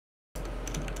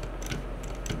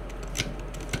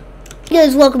Hey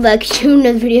guys, welcome back to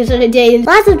another video. So today,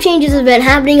 lots of changes have been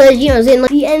happening, guys. You know, saying like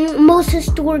the most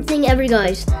historic thing ever,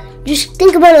 guys. Just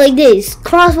think about it like this: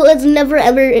 CROSSBOW has never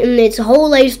ever in its whole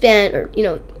lifespan, or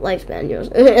lifespan.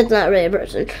 It's not really a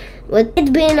person, but it's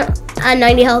been at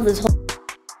 90 health this whole.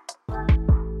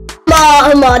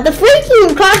 The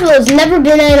freaking CROSSBOW has never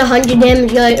been at 100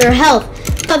 damage, guys, or health.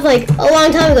 Stuff like a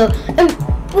long time ago. And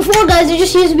before, guys, it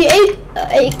just used to be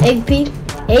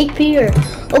 8 P or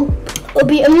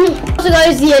also,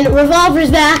 guys, the revolver's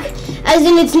back, as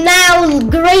in it's now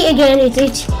great again.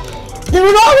 The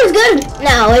revolver's good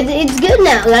now. It's good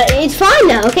now. It's fine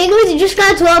now. Okay, guys, it just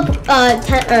got to up 50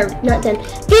 not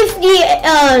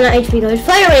HP, guys,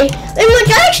 fire rate,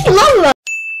 which I actually love about it,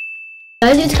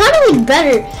 guys. It's kind of like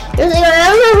better.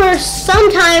 I remember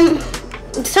sometime,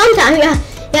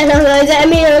 yeah, no, guys. I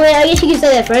mean, I guess you could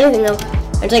say that for anything though.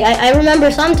 It's like I remember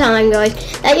sometime, guys,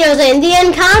 that saying the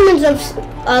end comments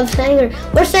of saying or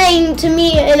were saying to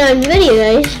me in a video,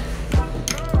 guys.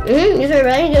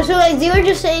 Right? So like they were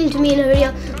just saying to me in a video,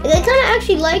 I kind of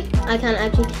actually like.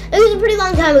 It was a pretty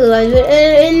long time ago, guys,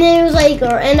 and it was like,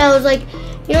 and I was like,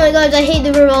 you know what, guys, I hate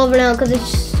the revolver now because it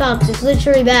sucks. It's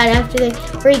literally bad after they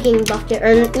freaking buffed it,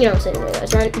 or saying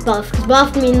guys, not buff, because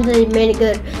buffed means they made it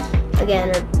good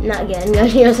again, or not again,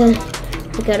 guys. You know what I'm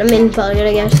saying? Okay, I mean probably good,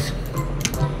 I guess.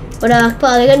 But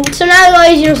probably good. So now,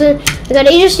 guys, it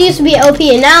just used to be OP,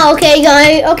 and now, okay,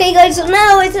 guys, so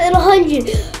now it's at 100.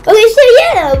 Okay, so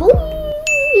yeah,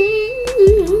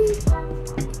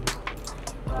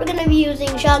 we're gonna be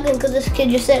using shotgun because this kid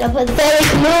just said a pathetic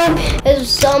move is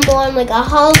someone like a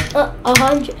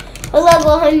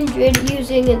level 100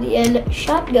 using the end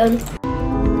shotgun.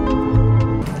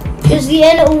 Just the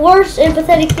end worst and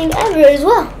pathetic thing ever as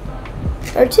well,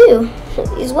 or two.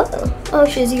 As well. Oh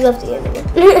shit, he left the end of it.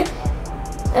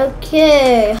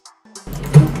 Okay.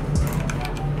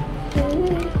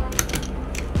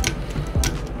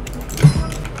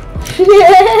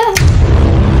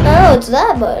 Oh, it's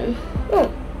that button. Oh.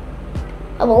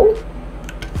 Hello.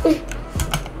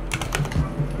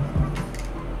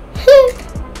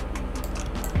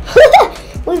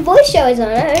 With voice choice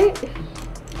on it, right?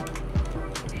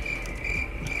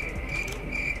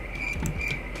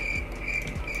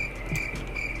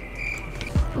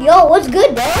 Yo, what's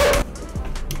good, bro?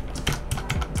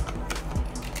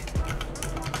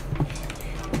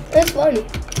 That's funny.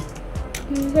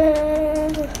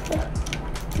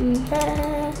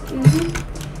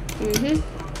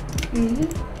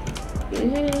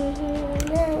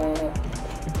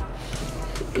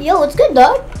 Yo, what's good,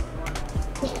 dog?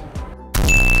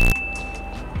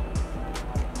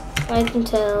 I can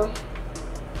tell.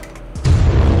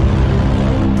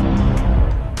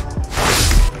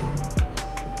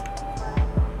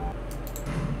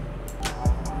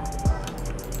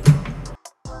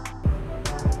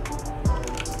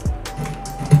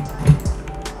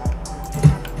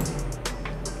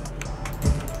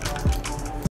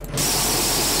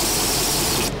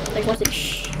 Like, what's it?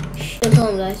 Shh. Don't tell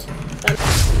him, guys.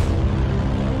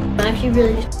 I'm actually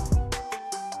really just.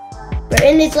 But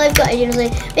in this life, guys,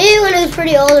 maybe when it was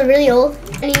pretty old or really old,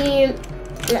 and he.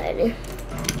 I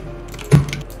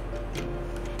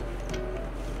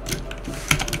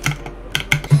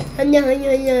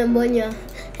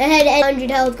had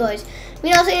 100 health, guys.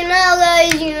 Saying now,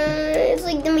 guys, it's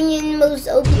like the most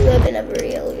OP weapon ever.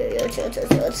 Yo, chill.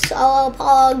 It's all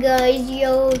Paul, guys.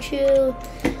 Yo, chill.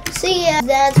 See ya.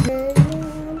 That's.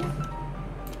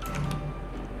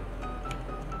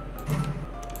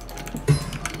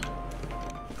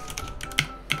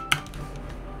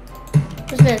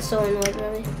 This man's so annoyed,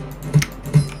 really.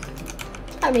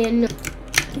 I mean,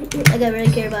 I don't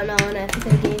really care about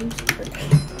non-FFA games, but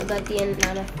about the end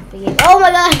non-FFA games. Oh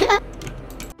my god!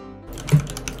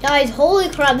 Guys, holy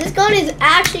crap, this gun is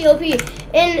actually OP.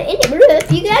 And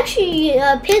you can actually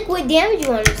pick what damage you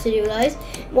want it to do, guys.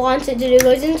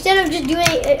 Instead of just doing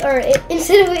it, or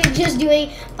instead of it just doing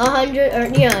 100, or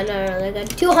like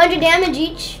 200 damage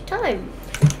each time.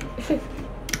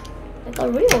 Like a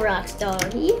real rock star.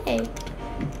 Yay.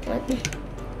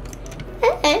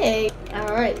 Hey.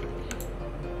 Alright.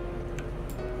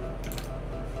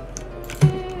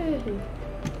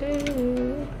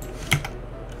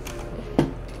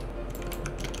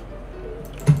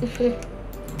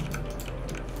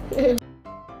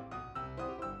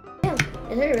 Yeah,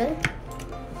 is it really?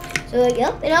 So like,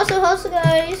 yep, and also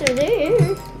guys, there,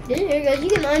 guys, you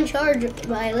can uncharge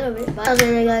by a little bit.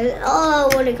 Guys, oh,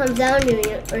 when it comes down to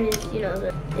it, or just,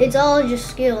 it's all just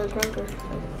skill and Krunker.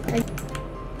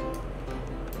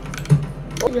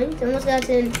 Almost got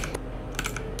in.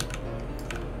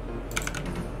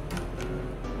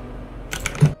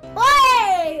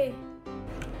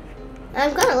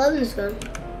 I'm kind of loving this gun.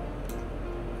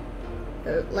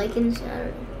 Or liking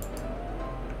Saturday.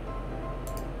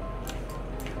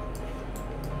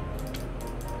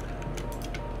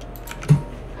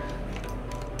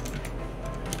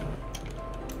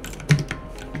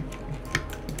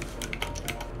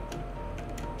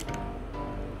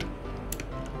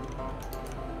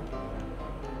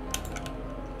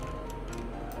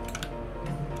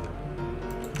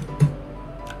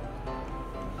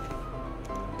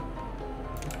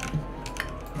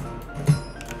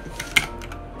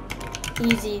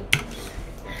 Easy.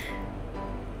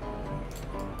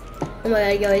 Oh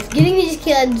my god, guys. Getting these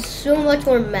kids so much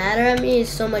more madder at me is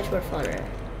so much more funner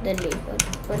than me.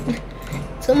 What?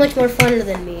 So much more funner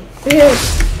than me.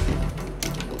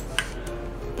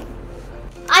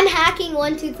 I'm hacking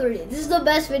 1, 2, 3. This is the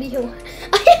best video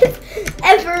I have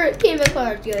ever came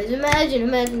across, guys.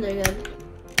 Imagine they're good.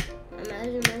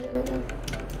 Imagine.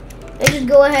 I just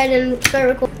go ahead and start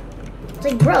recording. It's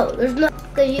like, bro, there's no,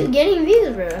 cause you getting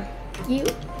views, bro. You.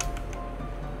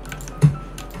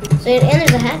 So and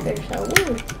there's a hacker. So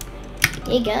woo.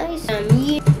 Hey guys,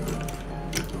 you.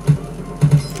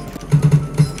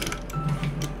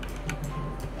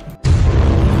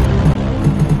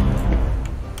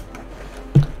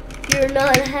 You're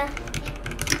not a hacker.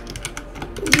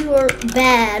 You are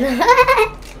bad.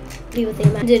 People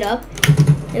think I did up.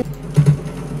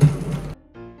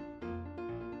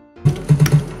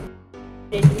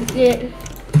 Yeah.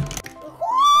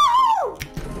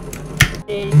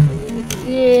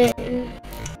 Yeah.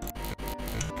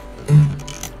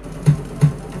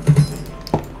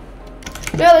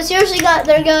 No, but seriously, got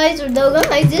there, guys. Or no,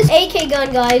 guys, this AK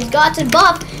gun, guys, got to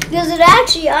buff because it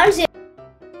actually, honestly,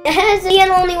 it has the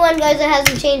only one, guys, that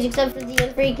hasn't changed except for the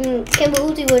freaking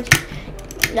Kimbuti, which,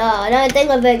 no, now I think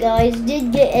of it, guys,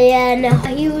 did get a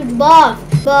huge buff,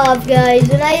 guys,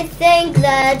 and I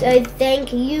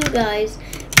thank you guys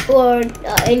for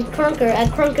in Krunker at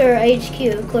Krunker HQ,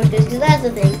 of course, guys, because that's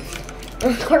the thing.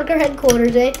 Krunker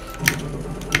headquarters, eh?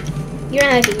 You're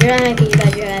hacking, you're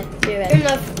bad. You're in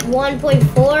the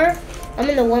 1.4. I'm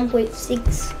in the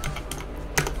 1.6.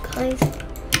 Guys.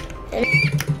 And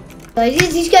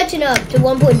guys, he's catching up to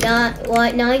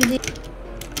 1.90.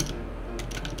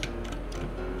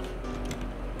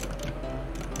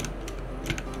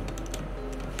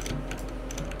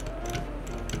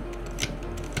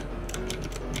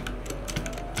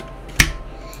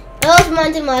 I lost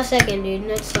mine in last second, dude.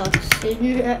 That sucks,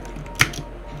 dude.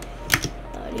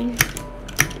 Oh, dude.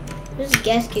 What's this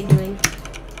gas kid doing?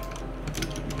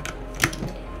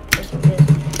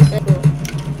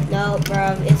 No,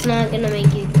 bro. It's not gonna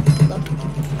make you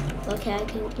look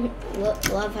hacking.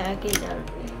 Love hacking.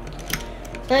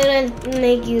 It's not gonna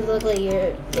make you look like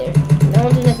you're there. No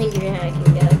one's gonna think you're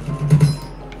hacking, guys.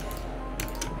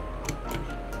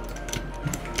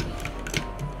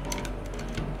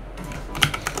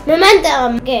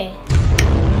 Momentum! Okay.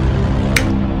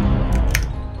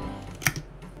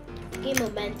 Game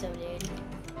momentum, dude.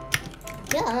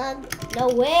 God, no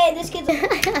way, this kid's...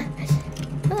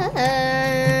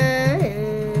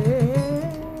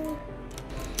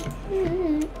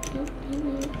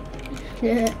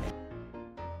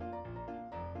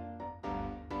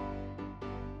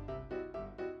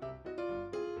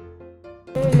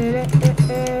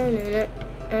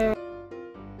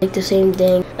 Like the same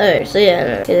thing. Alright, so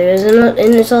yeah, okay, there is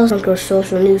and it's also Krunker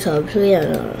social news hub. So yeah,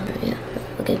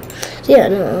 okay. So yeah,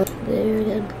 very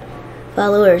good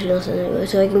followers, you know.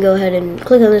 So I can go ahead and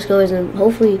click on this, guys, and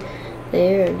hopefully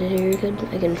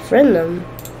I can friend them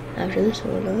after this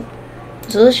or not.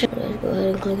 So let's just go ahead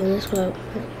and click on this club.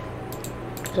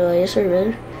 So yes, sir,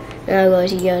 man. Now,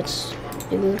 guys, you got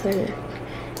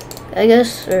I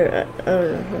guess, or I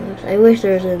don't know. I wish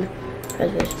there was a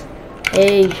president.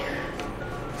 Hey.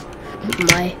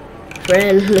 My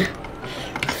friend-in-law.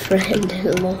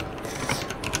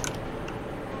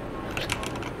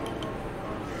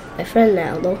 My friend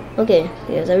now, though. Okay,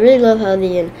 yes, I really love how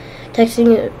the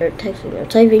typing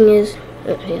is,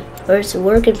 yeah, or it's a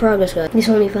work in progress, guys. He's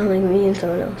only following me and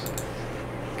someone else.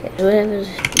 Okay, so what happens?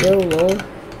 Yo, lol.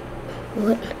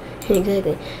 What?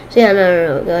 Exactly. So yeah,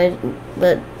 no, guys,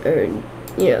 but,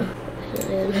 you know,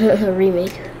 a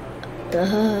remake.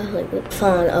 Like the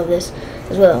font of this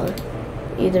as well.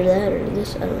 Either that or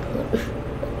this, I don't know.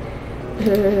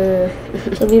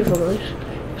 So beautiful, guys.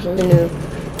 Something new.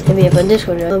 Hit me up on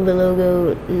Discord. The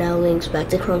logo now links back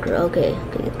to Krunker. Okay,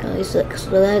 guys. So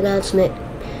that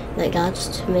got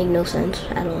to make no sense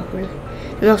at all, really.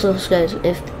 And also, guys,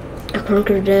 if a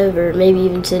Krunker dev or maybe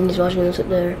even Sydney's watching this up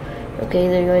there, okay,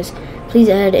 there, guys. Please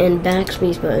add in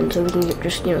backspace button so we can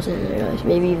just, you know, there, guys.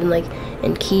 Maybe even like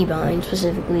in keybind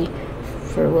specifically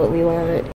for what we want.